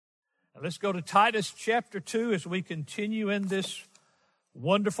Let's go to Titus chapter 2 as we continue in this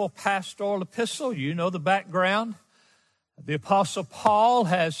wonderful pastoral epistle. You know the background. The Apostle Paul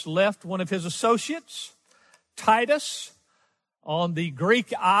has left one of his associates, Titus, on the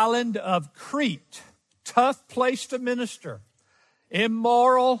Greek island of Crete. Tough place to minister.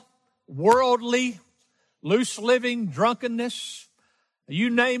 Immoral, worldly, loose living, drunkenness. You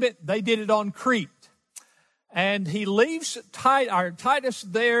name it, they did it on Crete. And he leaves Titus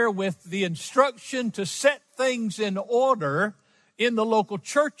there with the instruction to set things in order in the local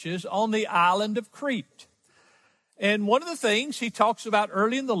churches on the island of Crete. And one of the things he talks about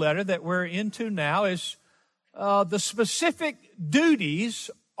early in the letter that we're into now is the specific duties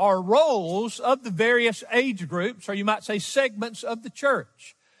or roles of the various age groups, or you might say segments of the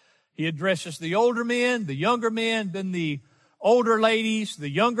church. He addresses the older men, the younger men, then the older ladies,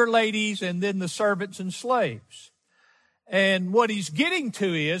 the younger ladies, and then the servants and slaves. And what he's getting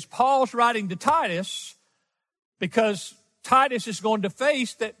to is Paul's writing to Titus because Titus is going to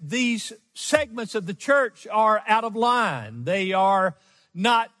face that these segments of the church are out of line. They are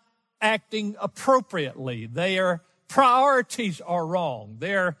not acting appropriately. Their priorities are wrong.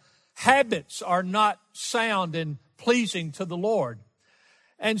 Their habits are not sound and pleasing to the Lord.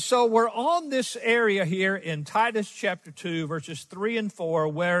 And so we're on this area here in Titus chapter 2, verses 3 and 4,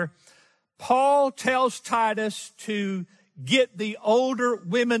 where Paul tells Titus to get the older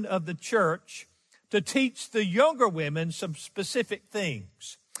women of the church to teach the younger women some specific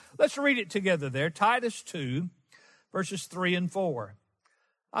things. Let's read it together there. Titus 2, verses 3 and 4.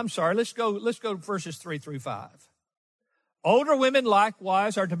 Let's go to verses 3 through 5. Older women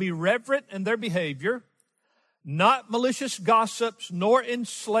likewise are to be reverent in their behavior, not malicious gossips, nor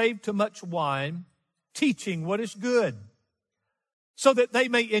enslaved to much wine, teaching what is good, so that they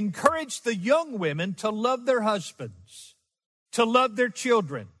may encourage the young women to love their husbands, to love their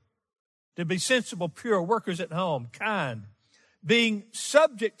children, to be sensible, pure, workers at home, kind, being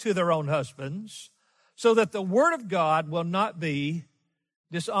subject to their own husbands, so that the word of God will not be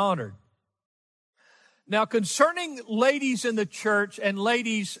dishonored. Now, concerning ladies in the church and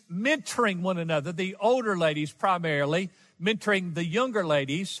ladies mentoring one another, the older ladies primarily mentoring the younger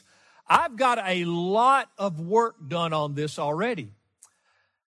ladies, I've got a lot of work done on this already.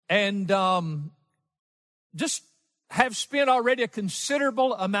 And just have spent already a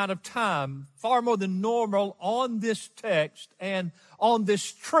considerable amount of time, far more than normal, on this text and on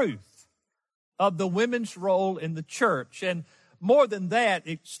this truth of the women's role in the church. And more than that,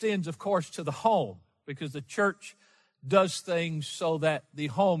 it extends, of course, to the home, because the church does things so that the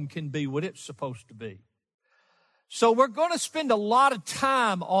home can be what it's supposed to be. So we're going to spend a lot of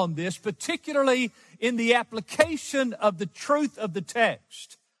time on this, particularly in the application of the truth of the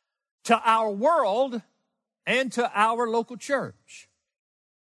text to our world and to our local church.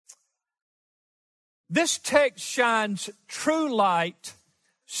 This text shines true light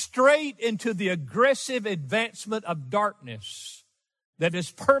straight into the aggressive advancement of darkness that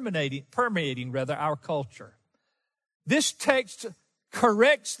is permeating our culture. This text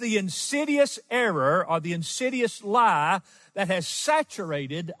corrects the insidious error or the insidious lie that has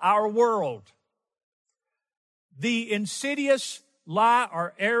saturated our world. The insidious lie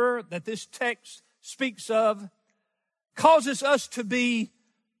or error that this text speaks of causes us to be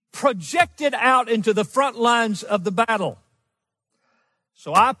projected out into the front lines of the battle.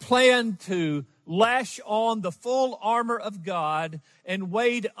 So I plan to lash on the full armor of God and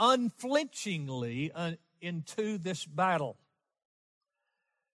wade unflinchingly into this battle.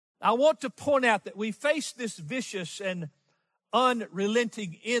 I want to point out that we face this vicious and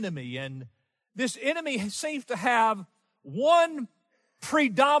unrelenting enemy, and this enemy seems to have one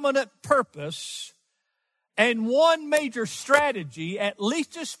predominant purpose and one major strategy, at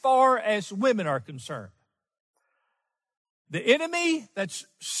least as far as women are concerned. The enemy that's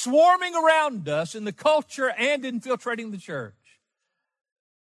swarming around us in the culture and infiltrating the church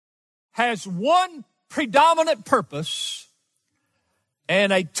has one predominant purpose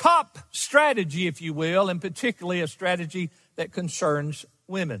and a top strategy, if you will, and particularly a strategy that concerns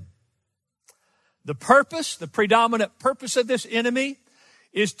women. The predominant purpose of this enemy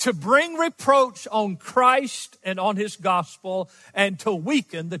is to bring reproach on Christ and on his gospel and to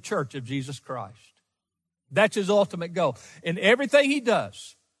weaken the church of Jesus Christ. That's his ultimate goal. In everything he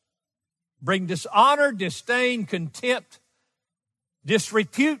does, bring dishonor, disdain, contempt,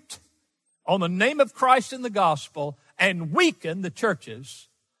 disrepute on the name of Christ and the gospel and weaken the churches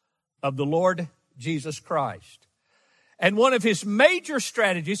of the Lord Jesus Christ. And one of his major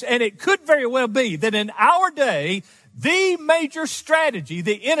strategies, and it could very well be that in our day, the major strategy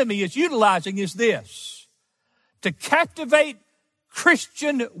the enemy is utilizing is this: to captivate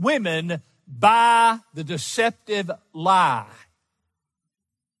Christian women by the deceptive lie.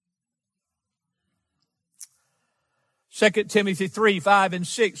 2 Timothy 3, 5, and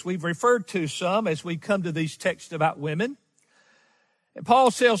 6, we've referred to some as we come to these texts about women. And Paul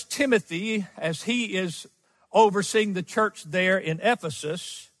tells Timothy, as he is overseeing the church there in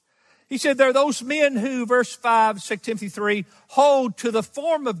Ephesus, he said, there are those men who, verse 5, 2 Timothy 3, hold to the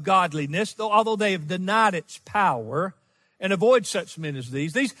form of godliness, although they have denied its power, and avoid such men as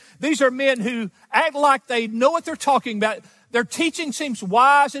these. These are men who act like they know what they're talking about. Their teaching seems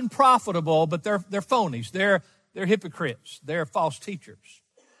wise and profitable, but they're phonies. They're hypocrites. They're false teachers.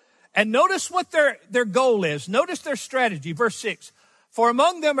 And notice what their goal is. Notice their strategy. Verse 6, for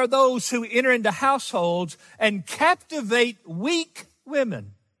among them are those who enter into households and captivate weak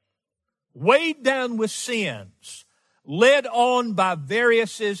women, weighed down with sins, led on by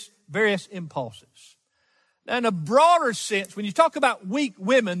various impulses. Now, in a broader sense, when you talk about weak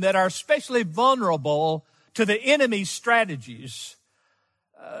women that are especially vulnerable to the enemy's strategies,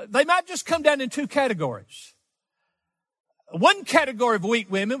 they might just come down in two categories. One category of weak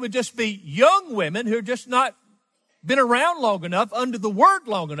women would just be young women who have just not been around long enough, under the word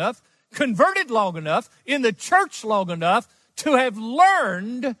long enough, converted long enough, in the church long enough to have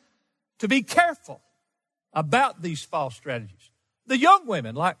learned to be careful about these false strategies. The young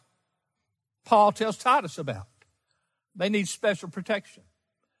women, like Paul tells Titus about, they need special protection.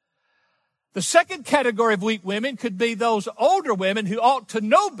 The second category of weak women could be those older women who ought to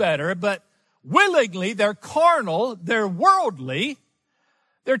know better, but willingly, they're carnal, they're worldly,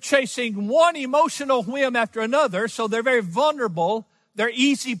 they're chasing one emotional whim after another, so they're very vulnerable. They're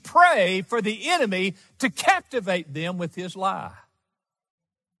easy prey for the enemy to captivate them with his lie.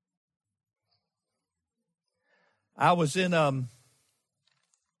 I was in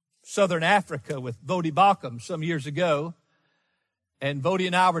Southern Africa with Vodi Bakum some years ago, and Vodi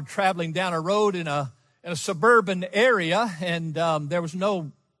and I were traveling down a road in a suburban area, and there was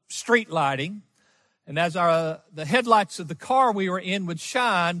no street lighting. And as the headlights of the car we were in would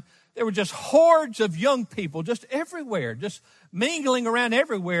shine, there were just hordes of young people just everywhere, just mingling around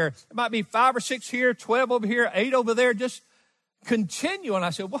everywhere. It might be 5 or 6 here, 12 over here, 8 over there, just continue. And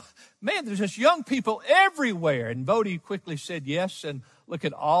I said, well, man, there's just young people everywhere. And Vodi quickly said yes, and look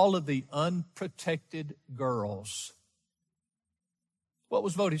at all of the unprotected girls. What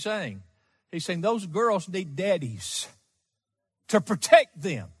was Vodi saying? He's saying those girls need daddies to protect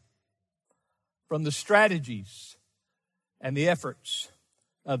them from the strategies and the efforts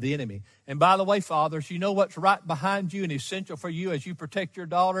of the enemy. And by the way, fathers, you know what's right behind you and essential for you as you protect your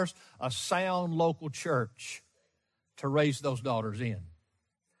daughters? A sound local church to raise those daughters in.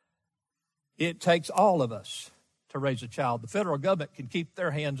 It takes all of us to raise a child. The federal government can keep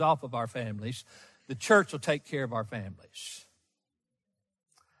their hands off of our families. The church will take care of our families.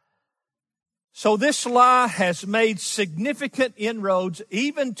 So this lie has made significant inroads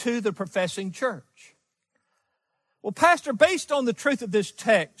even to the professing church. Well, Pastor, based on the truth of this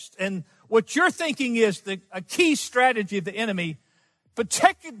text and what you're thinking is a key strategy of the enemy,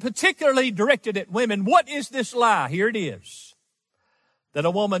 particularly directed at women, what is this lie? Here it is. That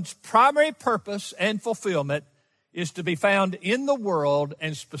a woman's primary purpose and fulfillment is to be found in the world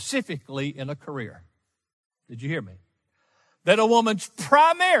and specifically in a career. Did you hear me? That a woman's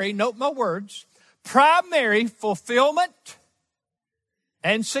primary, note my words, primary fulfillment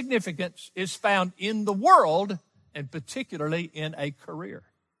and significance is found in the world and particularly in a career.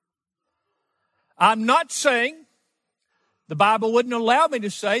 I'm not saying, the Bible wouldn't allow me to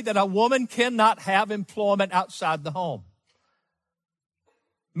say that a woman cannot have employment outside the home.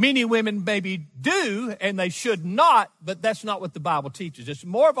 Many women maybe do, and they should not, but that's not what the Bible teaches. It's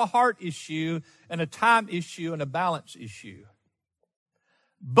more of a heart issue and a time issue and a balance issue.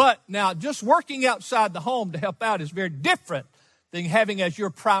 But now, just working outside the home to help out is very different than having as your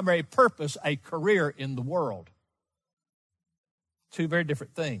primary purpose a career in the world. Two very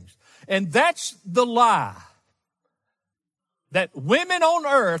different things. And that's the lie. That women on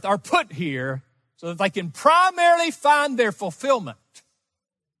earth are put here so that they can primarily find their fulfillment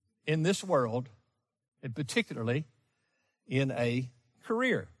in this world, and particularly in a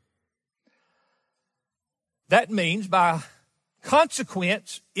career. That means, by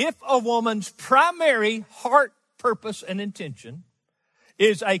consequence, if a woman's primary heart, purpose, and intention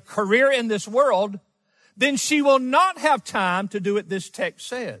is a career in this world, then she will not have time to do what this text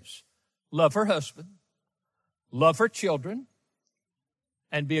says. Love her husband, love her children,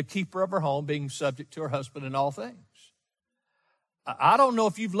 and be a keeper of her home, being subject to her husband in all things. I don't know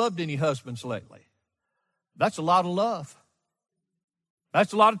if you've loved any husbands lately. That's a lot of love.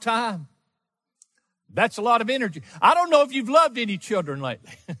 That's a lot of time. That's a lot of energy. I don't know if you've loved any children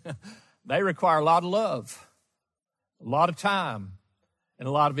lately. They require a lot of love, a lot of time, and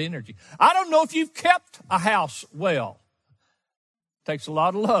a lot of energy. I don't know if you've kept a house well. It takes a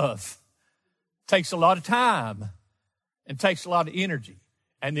lot of love, takes a lot of time, and takes a lot of energy.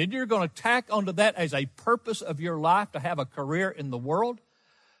 And then you're going to tack onto that as a purpose of your life to have a career in the world.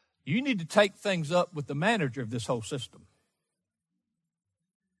 You need to take things up with the manager of this whole system.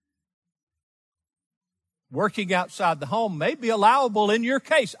 Working outside the home may be allowable in your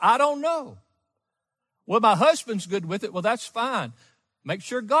case. I don't know. Well, my husband's good with it. Well, that's fine. Make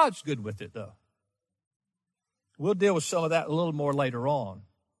sure God's good with it, though. We'll deal with some of that a little more later on.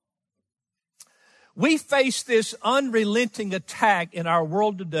 We face this unrelenting attack in our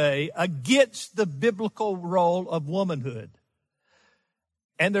world today against the biblical role of womanhood.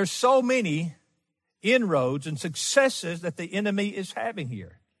 And there's so many inroads and successes that the enemy is having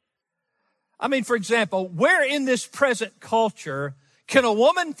here. I mean, for example, where in this present culture can a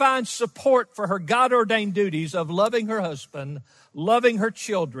woman find support for her God-ordained duties of loving her husband, loving her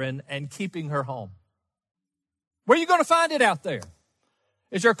children, and keeping her home? Where are you going to find it out there?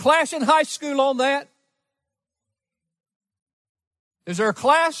 Is there a class in high school on that? Is there a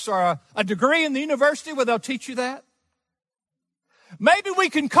class or a degree in the university where they'll teach you that? Maybe we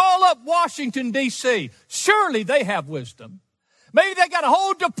can call up Washington, D.C. Surely they have wisdom. Maybe they got a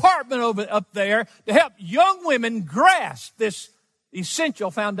whole department up there to help young women grasp this essential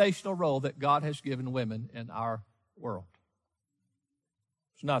foundational role that God has given women in our world.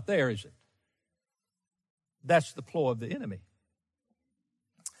 It's not there, is it? That's the ploy of the enemy.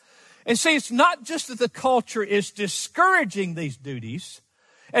 And see, it's not just that the culture is discouraging these duties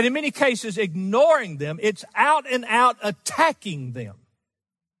and in many cases ignoring them. It's out and out attacking them.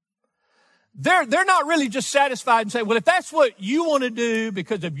 They're not really just satisfied and say, well, if that's what you want to do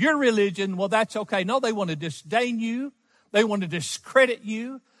because of your religion, well, that's okay. No, they want to disdain you. They want to discredit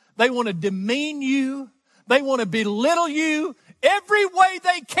you. They want to demean you. They want to belittle you every way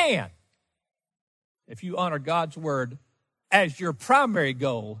they can. If you honor God's word as your primary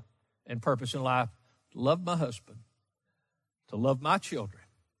goal and purpose in life, to love my husband, to love my children,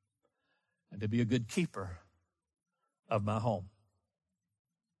 and to be a good keeper of my home.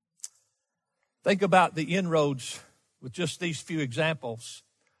 Think about the inroads with just these few examples.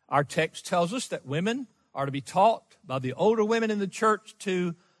 Our text tells us that women are to be taught by the older women in the church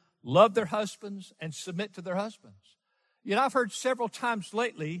to love their husbands and submit to their husbands. Yet I've heard several times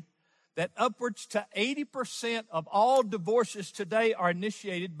lately that upwards to 80% of all divorces today are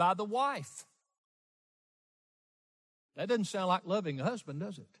initiated by the wife. That doesn't sound like loving a husband,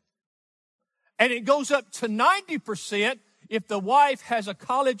 does it? And it goes up to 90% if the wife has a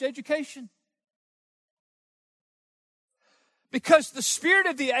college education. Because the spirit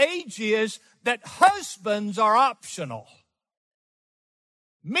of the age is that husbands are optional.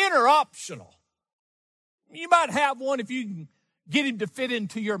 Men are optional. You might have one if you can get him to fit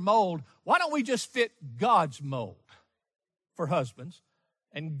into your mold. Why don't we just fit God's mold for husbands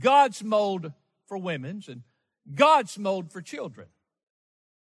and God's mold for women's and God's mold for children?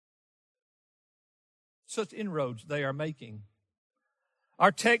 Such inroads they are making.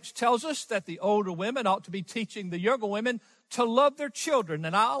 Our text tells us that the older women ought to be teaching the younger women to love their children.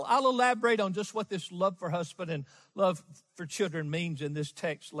 And I'll elaborate on just what this love for husband and love for children means in this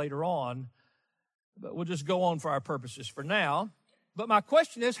text later on. But we'll just go on for our purposes for now. But my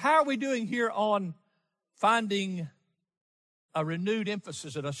question is, how are we doing here on finding a renewed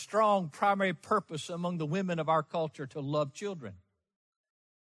emphasis and a strong primary purpose among the women of our culture to love children?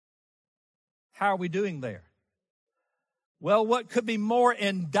 How are we doing there? Well, what could be more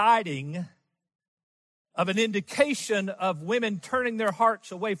indicting of an indication of women turning their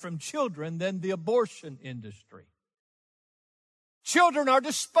hearts away from children than the abortion industry? Children are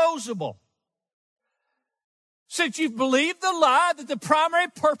disposable. Since you've believed the lie that the primary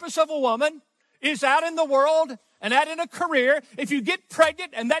purpose of a woman is out in the world and out in a career, if you get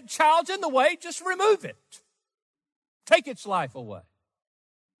pregnant and that child's in the way, just remove it. Take its life away.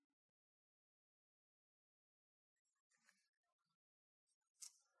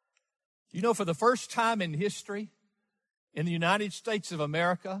 You know, for the first time in history, in the United States of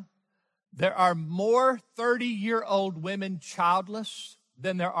America, there are more 30-year-old women childless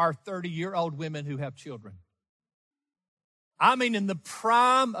than there are 30-year-old women who have children. I mean, in the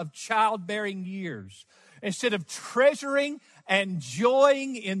prime of childbearing years, instead of treasuring and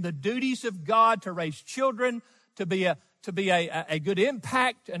joying in the duties of God to raise children, to be a good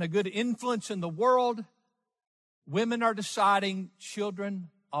impact and a good influence in the world, women are deciding children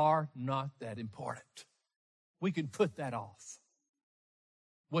are not that important. We can put that off.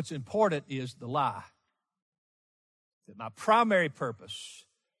 What's important is the lie that my primary purpose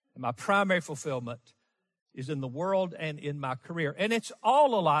and my primary fulfillment is in the world and in my career. And it's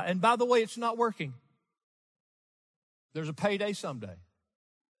all a lie. And by the way, it's not working. There's a payday someday.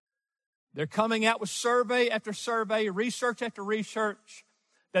 They're coming out with survey after survey, research after research,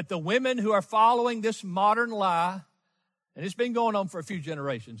 that the women who are following this modern lie, and it's been going on for a few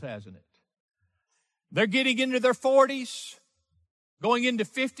generations, hasn't it? They're getting into their 40s, going into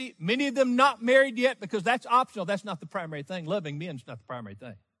 50, many of them not married yet because that's optional. That's not the primary thing. Loving men is not the primary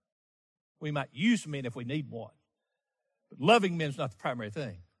thing. We might use men if we need one, but loving men is not the primary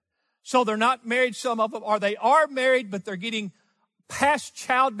thing. So they're not married, some of them, or they are married, but they're getting past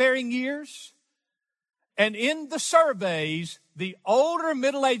childbearing years. And in the surveys, the older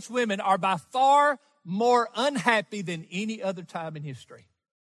middle-aged women are by far more unhappy than any other time in history.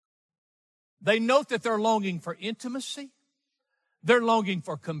 They note that they're longing for intimacy. They're longing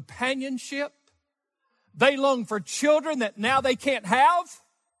for companionship. They long for children that now they can't have.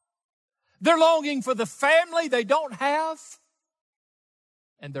 They're longing for the family they don't have.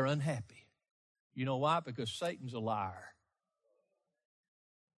 And they're unhappy. You know why? Because Satan's a liar.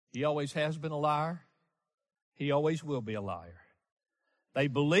 He always has been a liar. He always will be a liar. They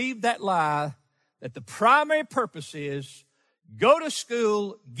believe that lie, that the primary purpose is go to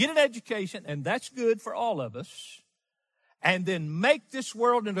school, get an education, and that's good for all of us, and then make this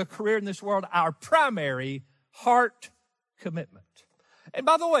world and a career in this world our primary heart commitment. And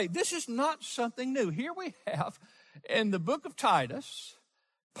by the way, this is not something new. Here we have in the book of Titus,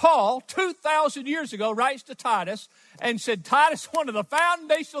 Paul, 2,000 years ago, writes to Titus and said, Titus, one of the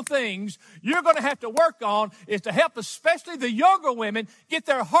foundational things you're going to have to work on is to help especially the younger women get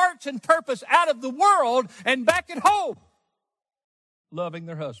their hearts and purpose out of the world and back at home. Loving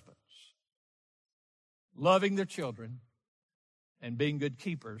their husbands, loving their children, and being good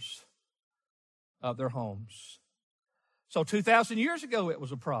keepers of their homes. So 2,000 years ago, it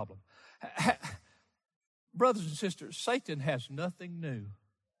was a problem. Brothers and sisters, Satan has nothing new.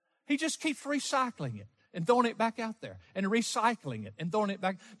 He just keeps recycling it and throwing it back out there and recycling it and throwing it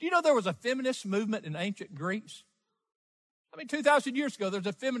back. Do you know there was a feminist movement in ancient Greece? 2,000 years ago, there was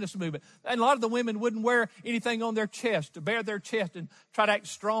a feminist movement. And a lot of the women wouldn't wear anything on their chest to bare their chest and try to act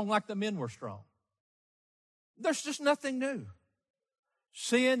strong like the men were strong. There's just nothing new.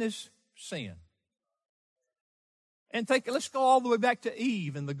 Sin is sin. And let's go all the way back to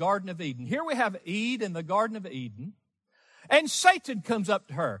Eve in the Garden of Eden. Here we have Eve in the Garden of Eden. And Satan comes up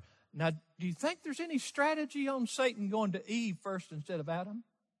to her. Now, do you think there's any strategy on Satan going to Eve first instead of Adam?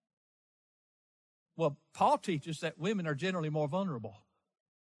 Well, Paul teaches that women are generally more vulnerable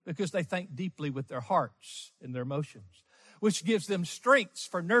because they think deeply with their hearts and their emotions, which gives them strengths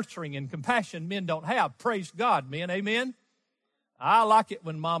for nurturing and compassion men don't have. Praise God, men. Amen? I like it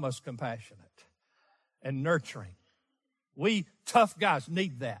when mama's compassionate and nurturing. We tough guys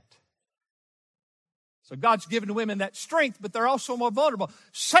need that. So God's given women that strength, but they're also more vulnerable.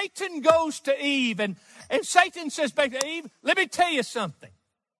 Satan goes to Eve, and Satan says back to Eve, let me tell you something.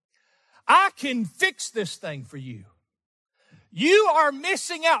 I can fix this thing for you. You are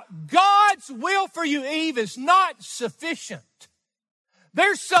missing out. God's will for you, Eve, is not sufficient.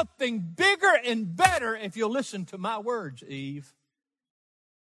 There's something bigger and better if you'll listen to my words, Eve.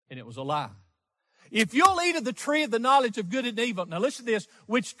 And it was a lie. If you'll eat of the tree of the knowledge of good and evil, now listen to this,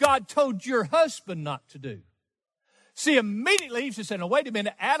 which God told your husband not to do. See, immediately Eve said, now wait a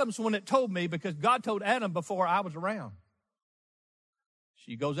minute, Adam's the one that told me because God told Adam before I was around.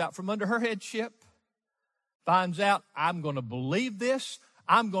 She goes out from under her headship, finds out, I'm going to believe this,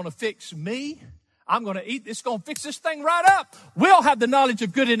 I'm going to fix me, I'm going to eat, it's going to fix this thing right up. We'll have the knowledge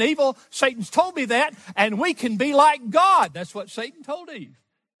of good and evil. Satan's told me that, and we can be like God. That's what Satan told Eve.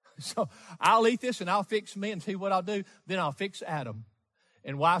 So I'll eat this and I'll fix me and see what I'll do. Then I'll fix Adam.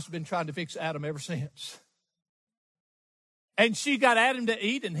 And wife's been trying to fix Adam ever since. And she got Adam to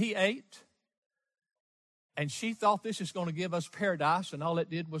eat and he ate. And she thought this is going to give us paradise, and all it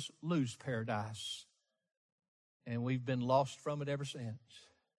did was lose paradise. And we've been lost from it ever since.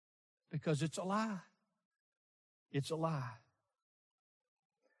 Because it's a lie. It's a lie.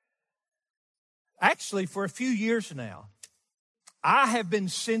 Actually, for a few years now, I have been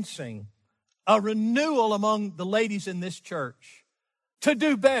sensing a renewal among the ladies in this church to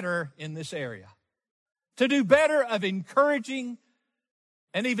do better in this area. To do better of encouraging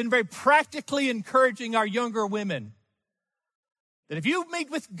and even very practically encouraging our younger women. That if you meet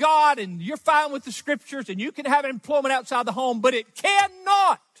with God and you're fine with the scriptures and you can have employment outside the home, but it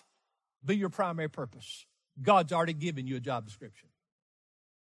cannot be your primary purpose. God's already given you a job description.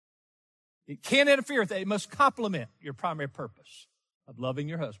 It can't interfere with that. It must complement your primary purpose of loving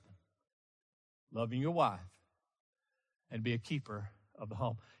your husband, loving your wife, and be a keeper of the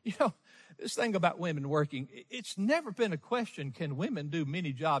home. You know, this thing about women working, it's never been a question, can women do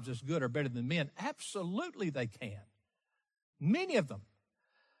many jobs as good or better than men? Absolutely they can. Many of them.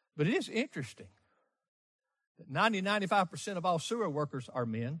 But it is interesting that 90-95% of all sewer workers are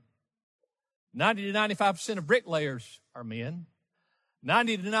men. 90-95% of bricklayers are men.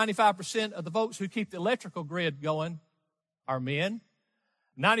 90-95% of the folks who keep the electrical grid going are men.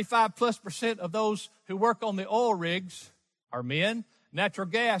 95+% of those who work on the oil rigs are men. Natural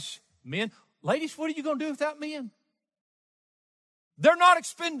gas, men. Ladies, what are you going to do without men? They're not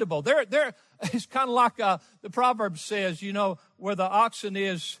expendable. It's kind of like the proverb says, you know, where the oxen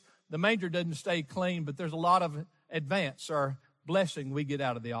is, the manger doesn't stay clean, but there's a lot of advance or blessing we get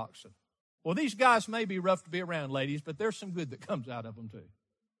out of the oxen. Well, these guys may be rough to be around, ladies, but there's some good that comes out of them too.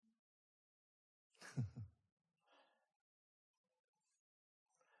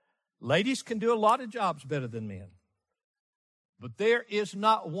 Ladies can do a lot of jobs better than men. But there is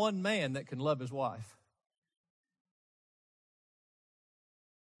not one man that can love his wife.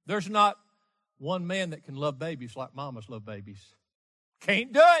 There's not one man that can love babies like mamas love babies.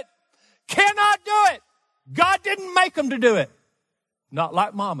 Can't do it. Cannot do it. God didn't make them to do it. Not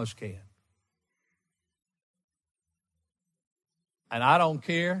like mamas can. And I don't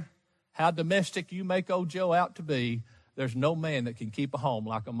care how domestic you make old Joe out to be, there's no man that can keep a home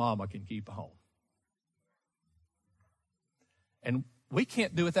like a mama can keep a home. And we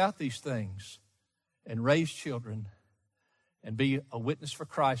can't do without these things and raise children and be a witness for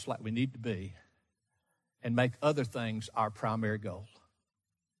Christ like we need to be and make other things our primary goal.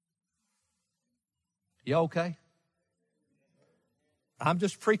 You okay? I'm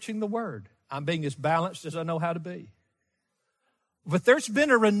just preaching the word. I'm being as balanced as I know how to be. But there's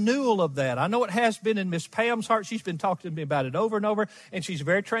been a renewal of that. I know it has been in Miss Pam's heart. She's been talking to me about it over and over, and she's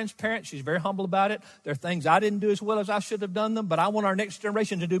very transparent. She's very humble about it. There are things I didn't do as well as I should have done them, but I want our next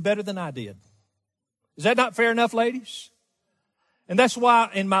generation to do better than I did. Is that not fair enough, ladies? And that's why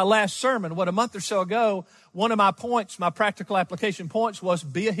in my last sermon, a month or so ago, one of my points, my practical application points was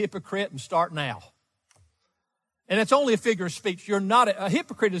be a hypocrite and start now. And it's only a figure of speech. You're not a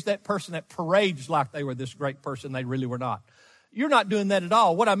hypocrite is that person that parades like they were this great person they really were not. You're not doing that at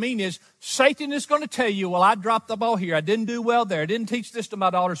all. What I mean is Satan is going to tell you, well, I dropped the ball here. I didn't do well there. I didn't teach this to my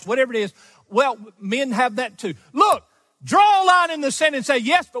daughters, whatever it is. Well, men have that too. Look, draw a line in the sand and say,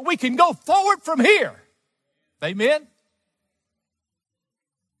 yes, but we can go forward from here. Amen?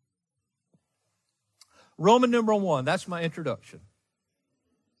 Roman numeral 1, that's my introduction.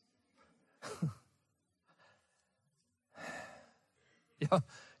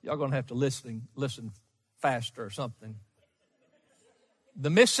 Y'all going to have to listen faster or something. The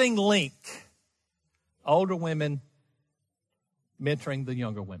missing link, older women mentoring the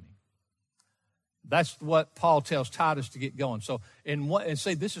younger women. That's what Paul tells Titus to get going. So, and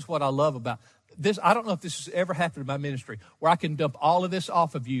say, this is what I love about this. I don't know if this has ever happened in my ministry, where I can dump all of this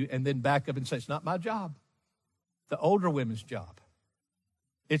off of you and then back up and say, it's not my job. The older women's job.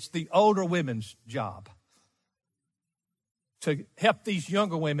 It's the older women's job to help these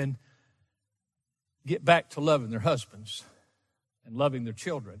younger women get back to loving their husbands and loving their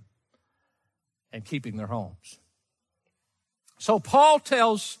children and keeping their homes. So Paul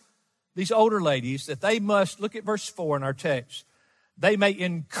tells these older ladies that they must, look at verse 4 in our text, they may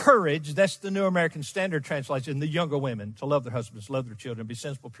encourage, that's the New American Standard Translation, the younger women to love their husbands, love their children, be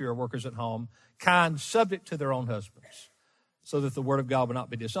sensible, pure workers at home, kind, subject to their own husbands, so that the word of God will not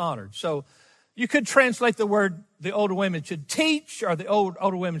be dishonored. So you could translate the word, the older women should teach, or the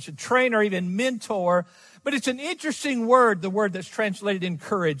older women should train, or even mentor. But it's an interesting word, the word that's translated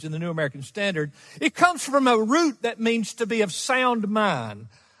encourage in the New American Standard. It comes from a root that means to be of sound mind,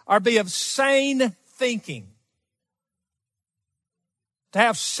 or be of sane thinking. To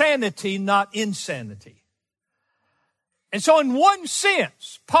have sanity, not insanity. And so in one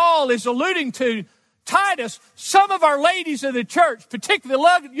sense, Paul is alluding to Titus, some of our ladies in the church,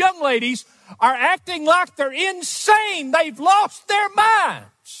 particularly young ladies, are acting like they're insane. They've lost their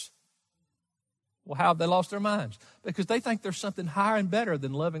minds. Well, how have they lost their minds? Because they think there's something higher and better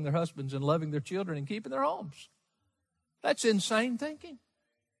than loving their husbands and loving their children and keeping their homes. That's insane thinking.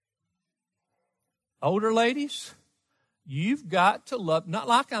 Older ladies, you've got to love, not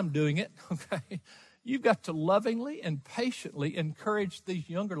like I'm doing it, okay? You've got to lovingly and patiently encourage these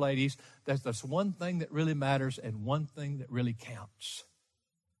younger ladies that there's one thing that really matters and one thing that really counts.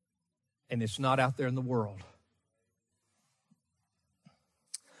 And it's not out there in the world.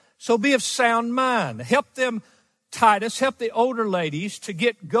 So be of sound mind. Help them, Titus, help the older ladies to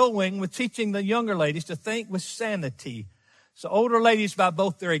get going with teaching the younger ladies to think with sanity. So older ladies, by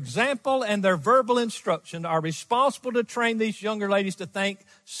both their example and their verbal instruction, are responsible to train these younger ladies to think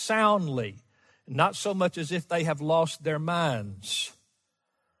soundly, not so much as if they have lost their minds.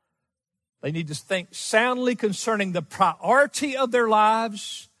 They need to think soundly concerning the priority of their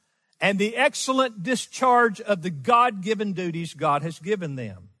lives and the excellent discharge of the God-given duties God has given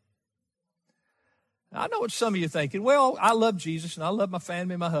them. I know what some of you are thinking. Well, I love Jesus and I love my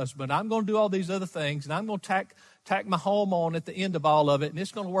family and my husband. I'm going to do all these other things and I'm going to tack my home on at the end of all of it and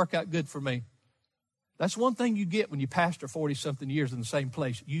it's going to work out good for me. That's one thing you get when you pastor 40-something years in the same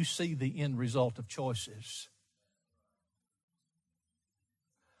place. You see the end result of choices.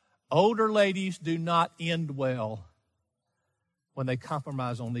 Older ladies do not end well when they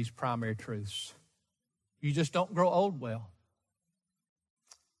compromise on these primary truths. You just don't grow old well.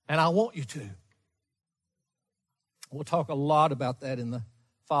 And I want you to. We'll talk a lot about that in the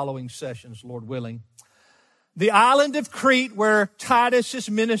following sessions, Lord willing. The island of Crete, where Titus is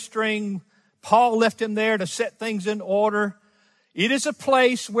ministering, Paul left him there to set things in order. It is a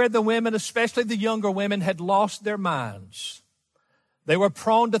place where the women, especially the younger women, had lost their minds. They were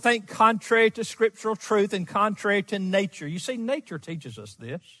prone to think contrary to scriptural truth and contrary to nature. You see, nature teaches us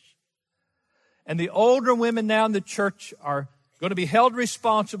this. And the older women now in the church are going to be held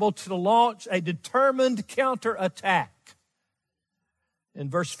responsible to launch a determined counterattack.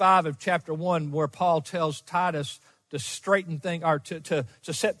 In verse 5 of chapter 1, where Paul tells Titus to straighten things, or to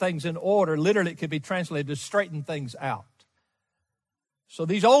set things in order, literally it could be translated to straighten things out. So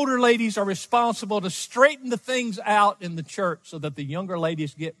these older ladies are responsible to straighten the things out in the church so that the younger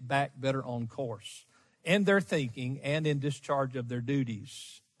ladies get back better on course in their thinking and in discharge of their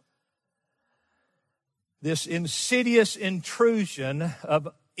duties. This insidious intrusion of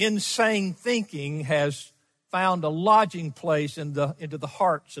insane thinking has found a lodging place into the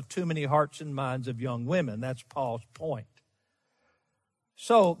hearts of too many hearts and minds of young women. That's Paul's point.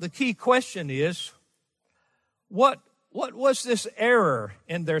 So the key question is, what was this error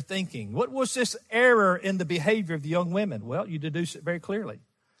in their thinking? What was this error in the behavior of the young women? Well, you deduce it very clearly.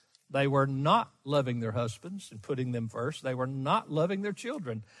 They were not loving their husbands and putting them first. They were not loving their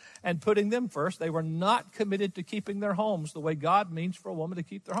children and putting them first. They were not committed to keeping their homes the way God means for a woman to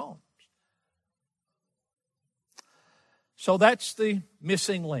keep their homes. So that's the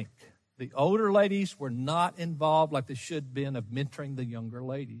missing link. The older ladies were not involved like they should have been of mentoring the younger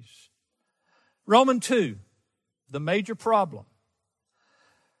ladies. Romans 2, the major problem.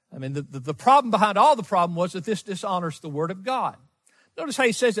 I mean, the problem behind all the problem was that this dishonors the Word of God. Notice how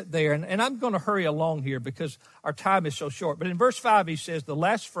he says it there, and I'm going to hurry along here because our time is so short. But in verse 5 he says the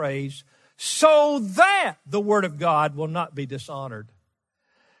last phrase, so that the Word of God will not be dishonored.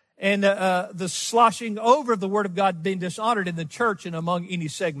 And the sloshing over of the Word of God being dishonored in the church and among any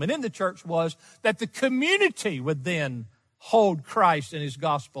segment in the church was that the community would then hold Christ and His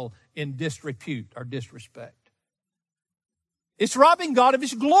gospel in disrepute or disrespect. It's robbing God of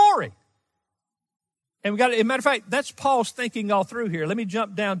His glory. And as a matter of fact, that's Paul's thinking all through here. Let me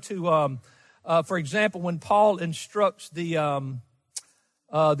jump down to, for example, when Paul instructs the young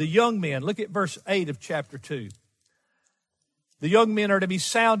men. Look at verse 8 of chapter 2. The young men are to be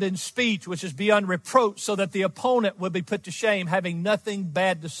sound in speech, which is beyond reproach, so that the opponent will be put to shame, having nothing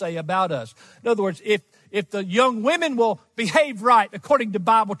bad to say about us. In other words, if the young women will behave right according to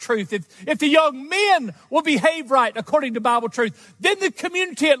Bible truth, if the young men will behave right according to Bible truth, then the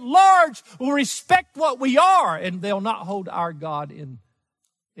community at large will respect what we are, and they'll not hold our God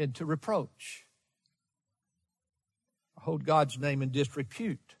into reproach. Hold God's name in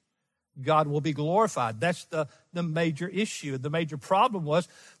disrepute. God will be glorified. That's the major issue. The major problem was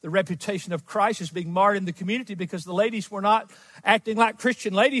the reputation of Christ is being marred in the community because the ladies were not acting like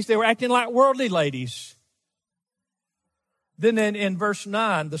Christian ladies. They were acting like worldly ladies. Then in verse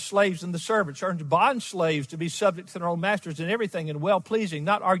 9, the slaves and the servants are bond slaves to be subject to their own masters in everything and well-pleasing,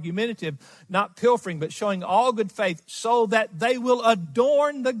 not argumentative, not pilfering, but showing all good faith so that they will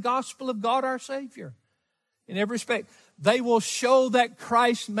adorn the gospel of God our Savior. In every respect, they will show that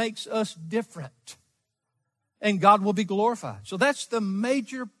Christ makes us different and God will be glorified. So that's the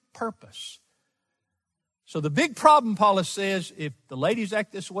major purpose. So the big problem, Paulus says, if the ladies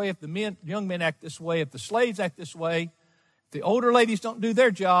act this way, if the young men act this way, if the slaves act this way, if the older ladies don't do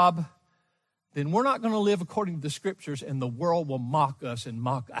their job, then we're not going to live according to the Scriptures and the world will mock us and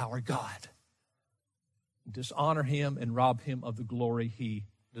mock our God. Dishonor Him and rob Him of the glory He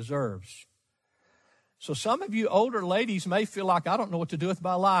deserves. So some of you older ladies may feel like, I don't know what to do with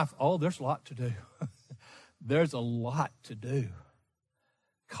my life. Oh, there's a lot to do. There's a lot to do.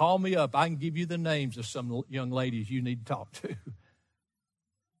 Call me up. I can give you the names of some young ladies you need to talk to.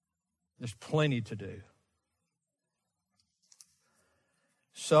 There's plenty to do.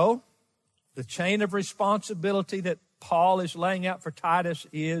 So, the chain of responsibility that Paul is laying out for Titus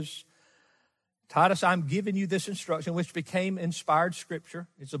is, Titus, I'm giving you this instruction, which became inspired scripture.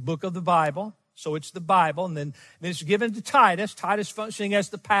 It's a book of the Bible, so it's the Bible. And then it's given to Titus. Titus functioning as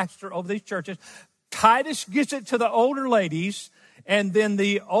the pastor over these churches. Titus gives it to the older ladies, and then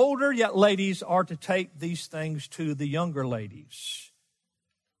the older ladies are to take these things to the younger ladies.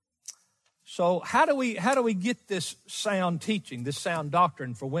 So how do we get this sound teaching, this sound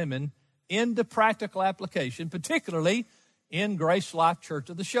doctrine for women into practical application, particularly in Grace Life Church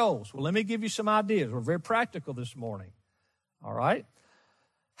of the Shoals? Well, let me give you some ideas. We're very practical this morning. All right?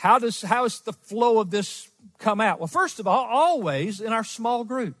 How does the flow of this come out? Well, first of all, always in our small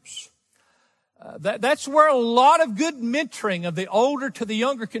groups. That's where a lot of good mentoring of the older to the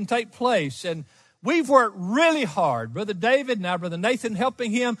younger can take place. And we've worked really hard. Brother David, now Brother Nathan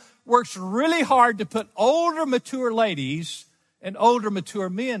helping him, works really hard to put older, mature ladies and older, mature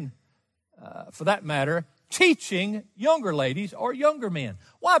men, for that matter, teaching younger ladies or younger men.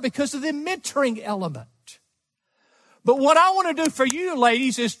 Why? Because of the mentoring element. But what I want to do for you,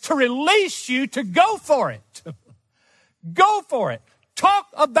 ladies, is to release you to go for it. Go for it. Talk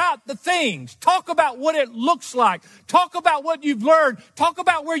about the things. Talk about what it looks like. Talk about what you've learned. Talk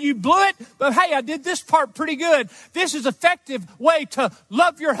about where you blew it. But hey, I did this part pretty good. This is an effective way to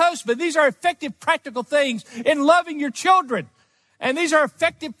love your husband. These are effective practical things in loving your children. And these are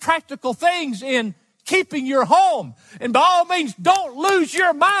effective practical things in keeping your home. And by all means, don't lose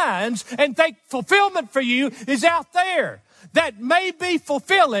your minds and think fulfillment for you is out there. That may be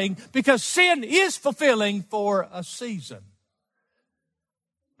fulfilling because sin is fulfilling for a season.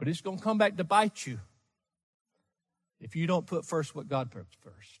 But it's going to come back to bite you if you don't put first what God puts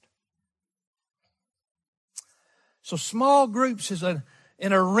first. So small groups is an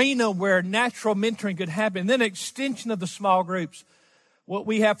arena where natural mentoring could happen. And then extension of the small groups, what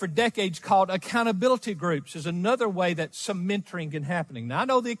we have for decades called accountability groups, is another way that some mentoring can happen. Now, I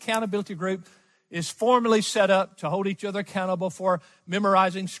know the accountability group is formally set up to hold each other accountable for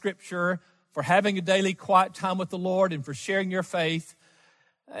memorizing Scripture, for having a daily quiet time with the Lord, and for sharing your faith.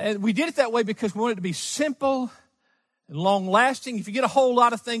 And we did it that way because we wanted it to be simple and long-lasting. If you get a whole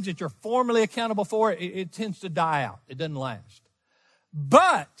lot of things that you're formally accountable for, it tends to die out. It doesn't last.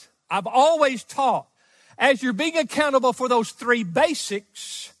 But I've always taught, as you're being accountable for those three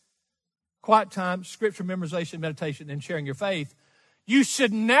basics, quiet time, Scripture memorization, meditation, and sharing your faith, you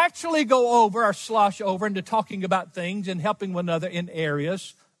should naturally go over or slosh over into talking about things and helping one another in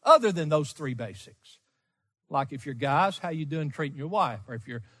areas other than those three basics. Like if you're guys, how you doing treating your wife? Or if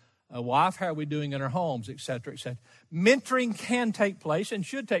you're a wife, how are we doing in our homes, et cetera, et cetera. Mentoring can take place and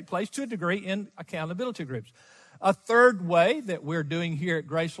should take place to a degree in accountability groups. A third way that we're doing here at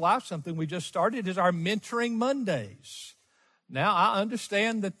Grace Life, something we just started, is our Mentoring Mondays. Now, I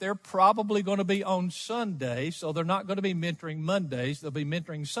understand that they're probably going to be on Sunday, so they're not going to be Mentoring Mondays. They'll be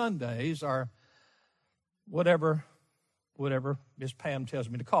Mentoring Sundays or whatever Miss Pam tells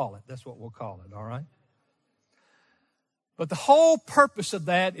me to call it. That's what we'll call it, all right? But the whole purpose of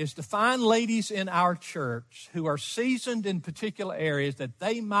that is to find ladies in our church who are seasoned in particular areas that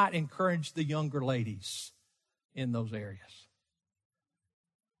they might encourage the younger ladies in those areas.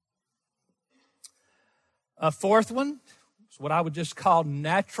 A fourth one is what I would just call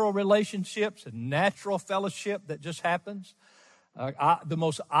natural relationships and natural fellowship that just happens. The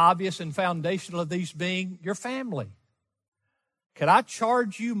most obvious and foundational of these being your family. Could I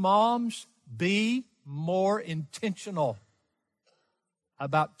charge you, moms, be more intentional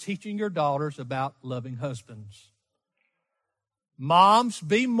about teaching your daughters about loving husbands. Moms,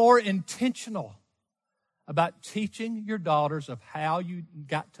 be more intentional about teaching your daughters of how you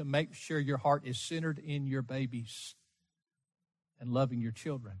got to make sure your heart is centered in your babies and loving your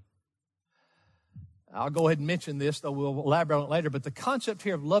children. I'll go ahead and mention this, though we'll elaborate on it later, but the concept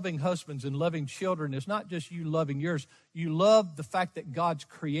here of loving husbands and loving children is not just you loving yours. You love the fact that God's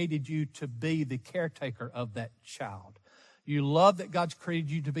created you to be the caretaker of that child. You love that God's created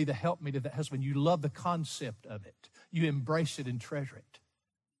you to be the helpmate of that husband. You love the concept of it. You embrace it and treasure it.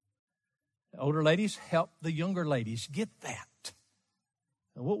 The older ladies, help the younger ladies get that.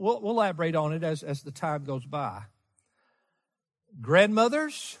 We'll elaborate on it as the time goes by.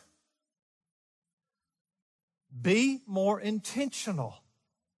 Grandmothers, be more intentional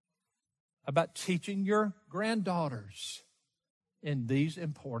about teaching your granddaughters in these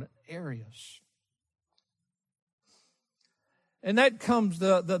important areas. And that comes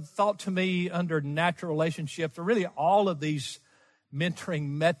the thought to me under natural relationships, or really all of these mentoring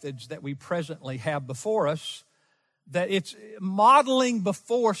methods that we presently have before us, that it's modeling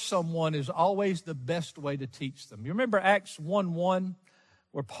before someone is always the best way to teach them. You remember Acts 1:1,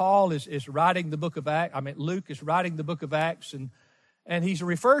 where Paul is writing the book of Acts. Luke is writing the book of Acts, and he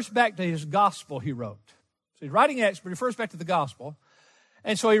refers back to his gospel he wrote. So he's writing Acts, but he refers back to the gospel.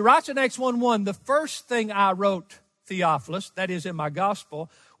 And so he writes in Acts 1:1, the first thing I wrote, Theophilus, that is in my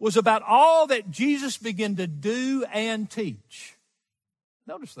gospel, was about all that Jesus began to do and teach.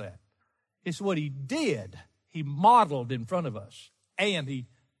 Notice that. It's what he did. He modeled in front of us, and he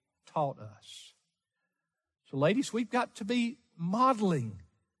taught us. So ladies, we've got to be modeling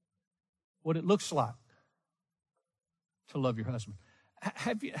what it looks like to love your husband.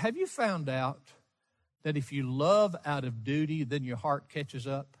 Have you found out that if you love out of duty, then your heart catches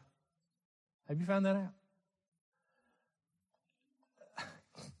up? Have you found that out?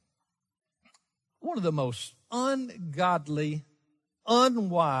 One of the most ungodly,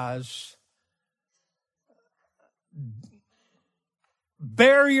 unwise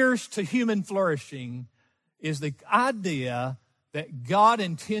barriers to human flourishing is the idea that God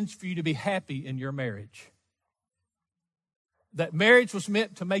intends for you to be happy in your marriage. That marriage was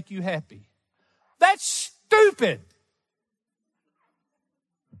meant to make you happy. That's stupid.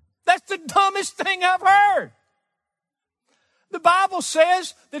 That's the dumbest thing I've heard. The Bible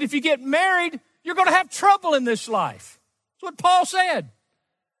says that if you get married, you're going to have trouble in this life. That's what Paul said.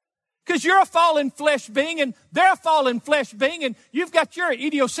 Because you're a fallen flesh being and they're a fallen flesh being, and you've got your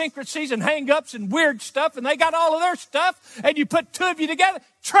idiosyncrasies and hang-ups and weird stuff, and they got all of their stuff, and you put two of you together,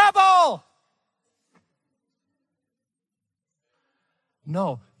 trouble!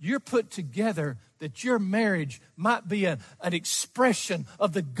 No, you're put together that your marriage might be an expression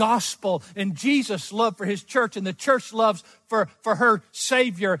of the gospel and Jesus' love for his church and the church loves for her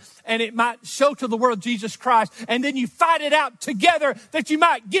Savior. And it might show to the world Jesus Christ. And then you fight it out together that you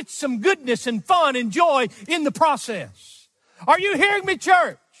might get some goodness and fun and joy in the process. Are you hearing me,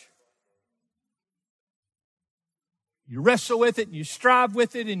 church? You wrestle with it and you strive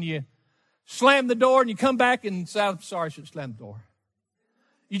with it and you slam the door and you come back and say, I'm sorry, I should slam the door.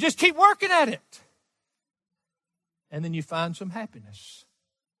 You just keep working at it. And then you find some happiness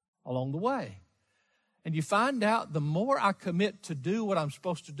along the way. And you find out the more I commit to do what I'm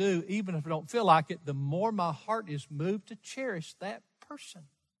supposed to do, even if I don't feel like it, the more my heart is moved to cherish that person.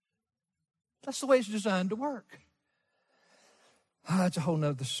 That's the way it's designed to work. That's a whole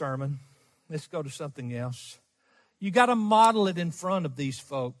nother sermon. Let's go to something else. You got to model it in front of these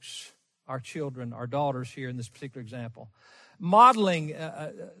folks, our children, our daughters here in this particular example. Modeling,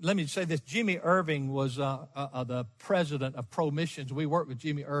 let me say this, Jimmy Irving was the president of Pro Missions. We worked with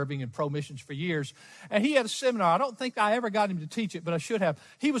Jimmy Irving and Pro Missions for years. And he had a seminar. I don't think I ever got him to teach it, but I should have.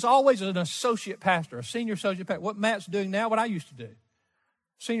 He was always an associate pastor, a senior associate pastor. What Matt's doing now, what I used to do.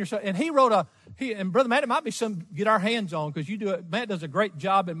 And he wrote and Brother Matt, it might be something to get our hands on, because Matt does a great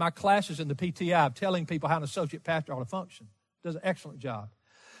job in my classes in the PTI of telling people how an associate pastor ought to function. Does an excellent job.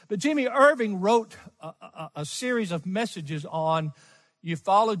 But Jimmy Irving wrote a series of messages on you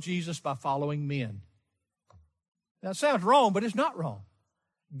follow Jesus by following men. Now, it sounds wrong, but it's not wrong.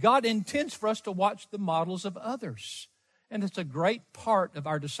 God intends for us to watch the models of others. And it's a great part of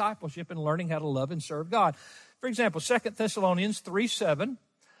our discipleship in learning how to love and serve God. For example, 2 Thessalonians 3:7,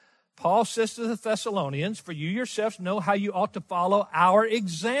 Paul says to the Thessalonians, for you yourselves know how you ought to follow our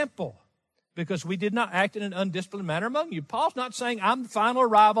example, because we did not act in an undisciplined manner among you. Paul's not saying I'm the final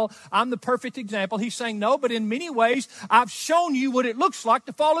arrival, I'm the perfect example. He's saying no, but in many ways I've shown you what it looks like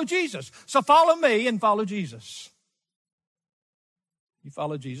to follow Jesus. So follow me and follow Jesus. You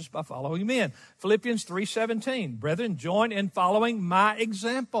follow Jesus by following men. Philippians 3:17, brethren, join in following my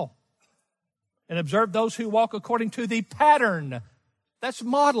example and observe those who walk according to the pattern. That's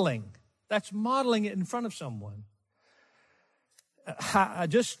modeling. That's modeling it in front of someone.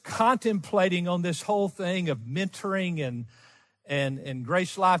 Just contemplating on this whole thing of mentoring and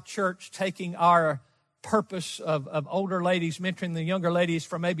Grace Life Church taking our purpose of older ladies mentoring the younger ladies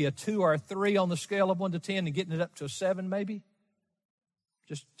from maybe a 2 or a 3 on the scale of 1 to 10 and getting it up to a 7 maybe.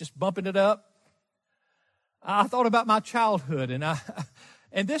 Just bumping it up. I thought about my childhood,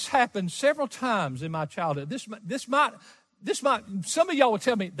 and this happened several times in my childhood. This might. Some of y'all will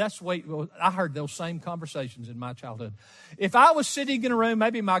tell me, I heard those same conversations in my childhood. If I was sitting in a room,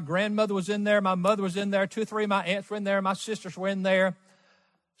 maybe my grandmother was in there, my mother was in there, 2 or 3 of my aunts were in there, my sisters were in there.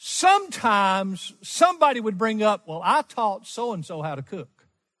 Sometimes somebody would bring up, well, I taught so-and-so how to cook.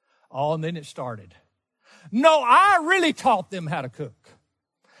 Oh, and then it started. No, I really taught them how to cook.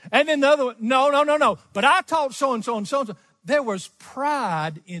 And then the other one, no. But I taught so-and-so and so-and-so. There was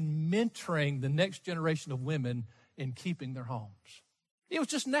pride in mentoring the next generation of women in keeping their homes. It was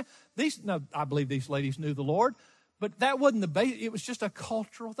just I believe these ladies knew the Lord, but that wasn't the base. It was just a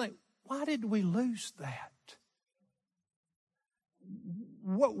cultural thing. Why did we lose that?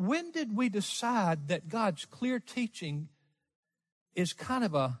 when did we decide that God's clear teaching is kind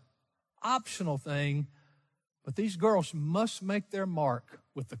of a optional thing, but these girls must make their mark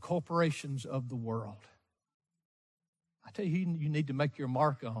with the corporations of the world? I tell you, you need to make your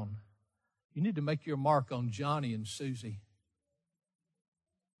mark on. You need to make your mark on Johnny and Susie.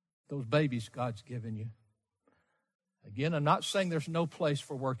 Those babies God's given you. Again, I'm not saying there's no place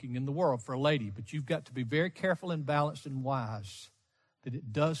for working in the world for a lady, but you've got to be very careful and balanced and wise that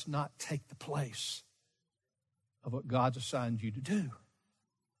it does not take the place of what God's assigned you to do.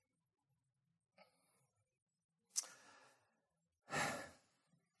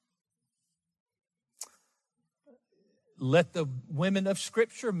 Let the women of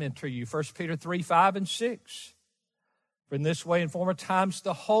Scripture mentor you. 1 Peter 3, 5, and 6. For in this way, in former times,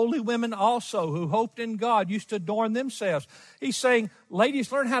 the holy women also who hoped in God used to adorn themselves. He's saying,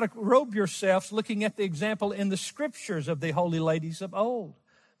 ladies, learn how to robe yourselves, looking at the example in the Scriptures of the holy ladies of old,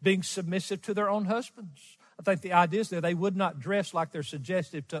 being submissive to their own husbands. I think the idea is that they would not dress like they're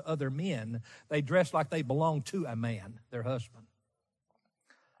suggestive to other men. They dress like they belong to a man, their husband.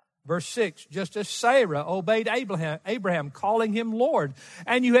 Verse 6, just as Sarah obeyed Abraham, calling him Lord,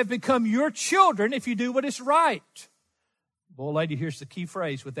 and you have become your children if you do what is right. Boy, lady, here's the key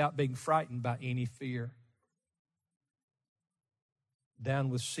phrase: without being frightened by any fear. Down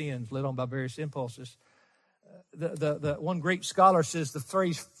with sins, led on by various impulses. The one Greek scholar says the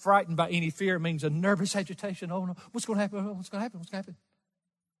phrase frightened by any fear means a nervous agitation. Oh no, what's going to happen? What's going to happen? What's going to happen?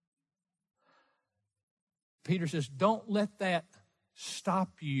 Peter says, don't let that stop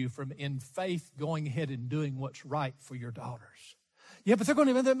you from, in faith, going ahead and doing what's right for your daughters. Yeah, but they're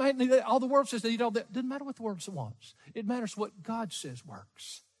going to, all the world says that, that doesn't matter what the world wants. It matters what God says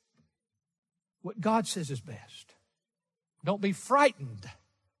works. What God says is best. Don't be frightened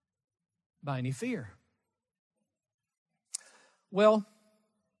by any fear. Well,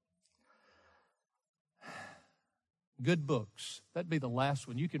 good books. That'd be the last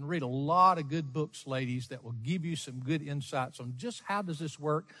one. You can read a lot of good books, ladies, that will give you some good insights on just how does this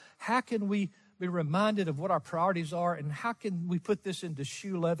work? How can we be reminded of what our priorities are, and how can we put this into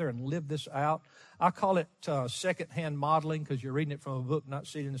shoe leather and live this out? I call it secondhand modeling, because you're reading it from a book, not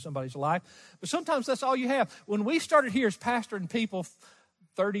seeing it in somebody's life. But sometimes that's all you have. When we started here as pastoring people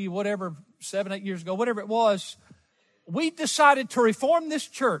 7, 8 years ago, whatever it was, we decided to reform this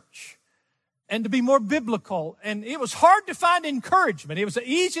church and to be more biblical. And it was hard to find encouragement. It was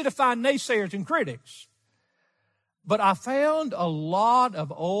easy to find naysayers and critics. But I found a lot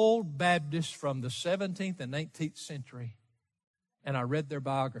of old Baptists from the 17th and 18th century, and I read their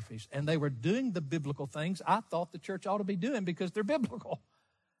biographies, and they were doing the biblical things I thought the church ought to be doing because they're biblical.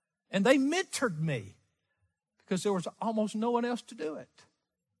 And they mentored me because there was almost no one else to do it.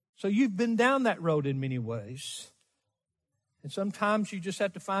 So you've been down that road in many ways. And sometimes you just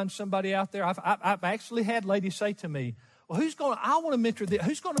have to find somebody out there. I've actually had ladies say to me, well, I want to mentor this.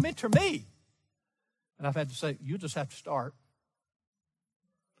 Who's going to mentor me? And I've had to say, you just have to start.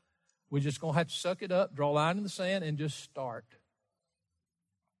 We're just going to have to suck it up, draw a line in the sand, and just start.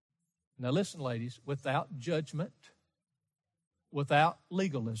 Now listen, ladies, without judgment, without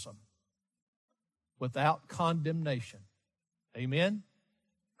legalism, without condemnation. Amen?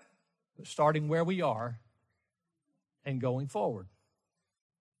 But starting where we are and going forward.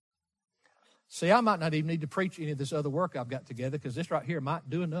 See, I might not even need to preach any of this other work I've got together, because this right here might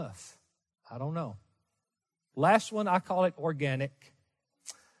do enough. I don't know. Last one, I call it organic.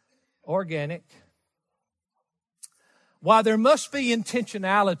 Organic. While there must be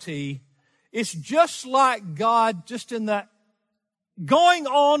intentionality, it's just like God, just in the going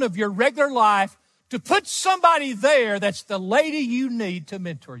on of your regular life, to put somebody there that's the lady you need to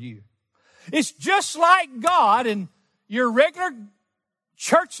mentor you. It's just like God in your regular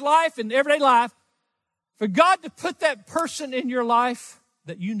church life and everyday life, for God to put that person in your life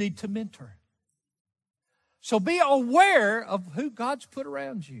that you need to mentor. So be aware of who God's put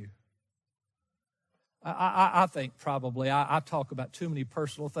around you. I think probably I talk about too many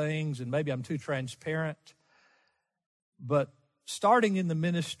personal things, and maybe I'm too transparent. But starting in the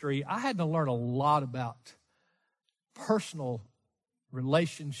ministry, I had to learn a lot about personal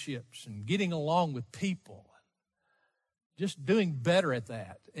relationships and getting along with people. Just doing better at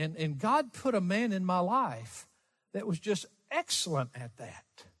that. And God put a man in my life that was just excellent at that.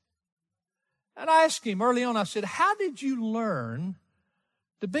 And I asked him early on, I said, how did you learn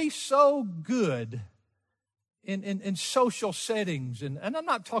to be so good in social settings? And I'm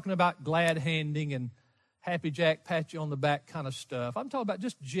not talking about glad handing and happy Jack, pat you on the back kind of stuff. I'm talking about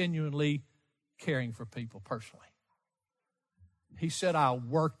just genuinely caring for people personally. He said, I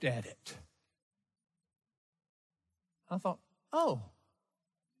worked at it. I thought, oh,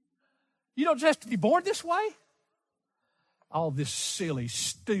 You don't just have to be born this way. All this silly,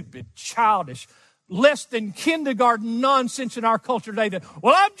 stupid, childish, less than kindergarten nonsense in our culture today that,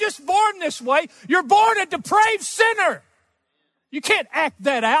 well, I'm just born this way. You're born a depraved sinner. You can't act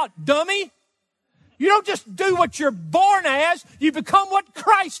that out, dummy. You don't just do what you're born as. You become what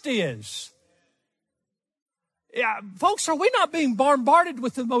Christ is. Yeah, folks, are we not being bombarded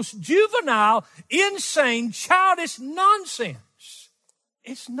with the most juvenile, insane, childish nonsense?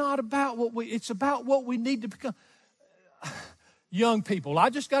 It's not about it's about what we need to become. Young people, I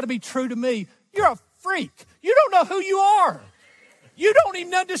just got to be true to me. You're a freak. You don't know who you are. You don't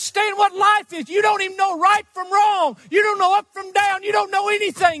even understand what life is. You don't even know right from wrong. You don't know up from down. You don't know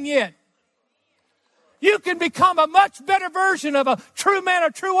anything yet. You can become a much better version of a true man or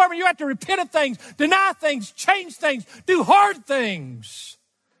true woman. You have to repent of things, deny things, change things, do hard things,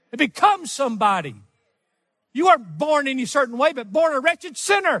 and become somebody. You weren't born any certain way, but born a wretched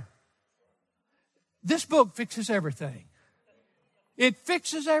sinner. This book fixes everything. It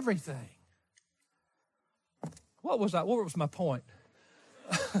fixes everything. What was my point?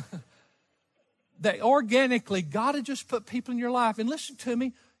 That organically, God had just put people in your life. And listen to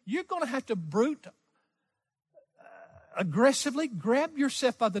me, you're going to have to aggressively grab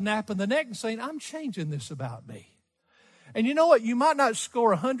yourself by the nape of the neck and saying, I'm changing this about me. And you know what? You might not score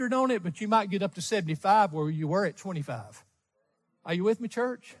 100 on it, but you might get up to 75 where you were at 25. Are you with me,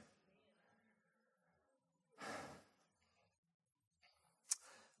 church?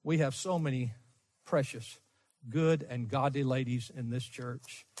 We have so many precious, good, and godly ladies in this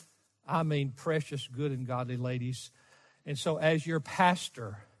church. I mean precious, good, and godly ladies. And so as your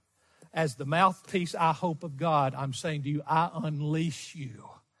pastor, as the mouthpiece, I hope, of God, I'm saying to you, I unleash you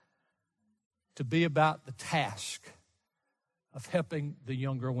to be about the task of helping the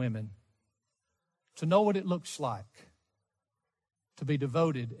younger women to know what it looks like to be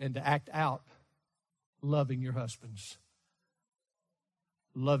devoted and to act out loving your husbands,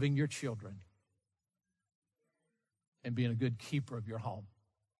 loving your children, and being a good keeper of your home.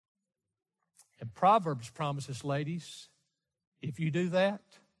 And Proverbs promises, ladies, if you do that,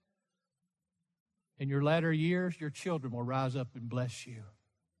 in your latter years, your children will rise up and bless you.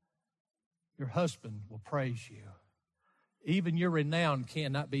 Your husband will praise you. Even your renown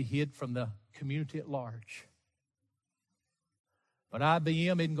cannot be hid from the community at large. But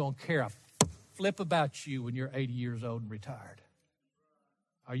IBM isn't going to care a flip about you when you're 80 years old and retired.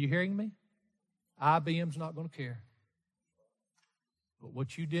 Are you hearing me? IBM's not going to care. But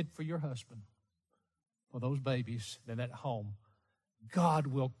what you did for your husband, for those babies, and at home, God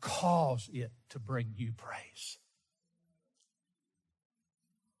will cause it to bring you praise.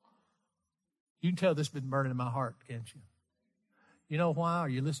 You can tell this has been burning in my heart, can't you? You know why? Are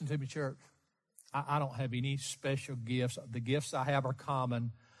you listening to me, church? I don't have any special gifts. The gifts I have are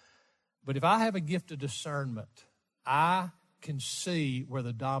common. But if I have a gift of discernment, I can see where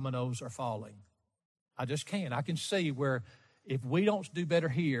the dominoes are falling. I just can. I can see where if we don't do better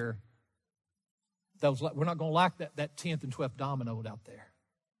here, we're not going to like that 10th and 12th domino out there.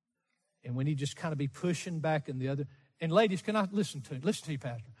 And we need to just kind of be pushing back in the other. And ladies, can I listen to you,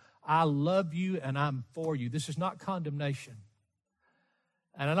 Pastor? I love you and I'm for you. This is not condemnation.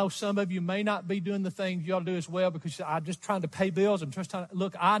 And I know some of you may not be doing the things you ought to do as well because I'm just trying to pay bills. I'm just trying to,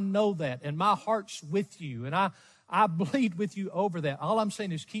 look, I know that. And my heart's with you. And I bleed with you over that. All I'm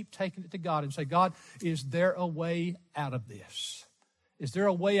saying is keep taking it to God and say, God, is there a way out of this? Is there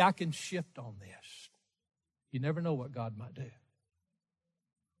a way I can shift on this? You never know what God might do.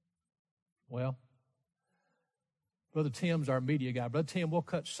 Well, Brother Tim's our media guy. Brother Tim, we'll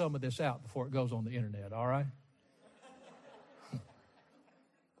cut some of this out before it goes on the internet, all right?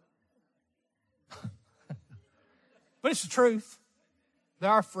 But it's the truth. They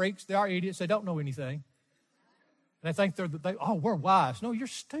are freaks. They are idiots. They don't know anything. And they think we're wise. No, you're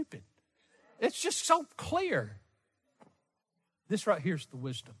stupid. It's just so clear. This right here's the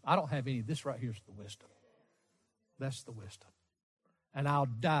wisdom. I don't have any. This right here's the wisdom. That's the wisdom. And I'll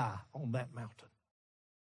die on that mountain.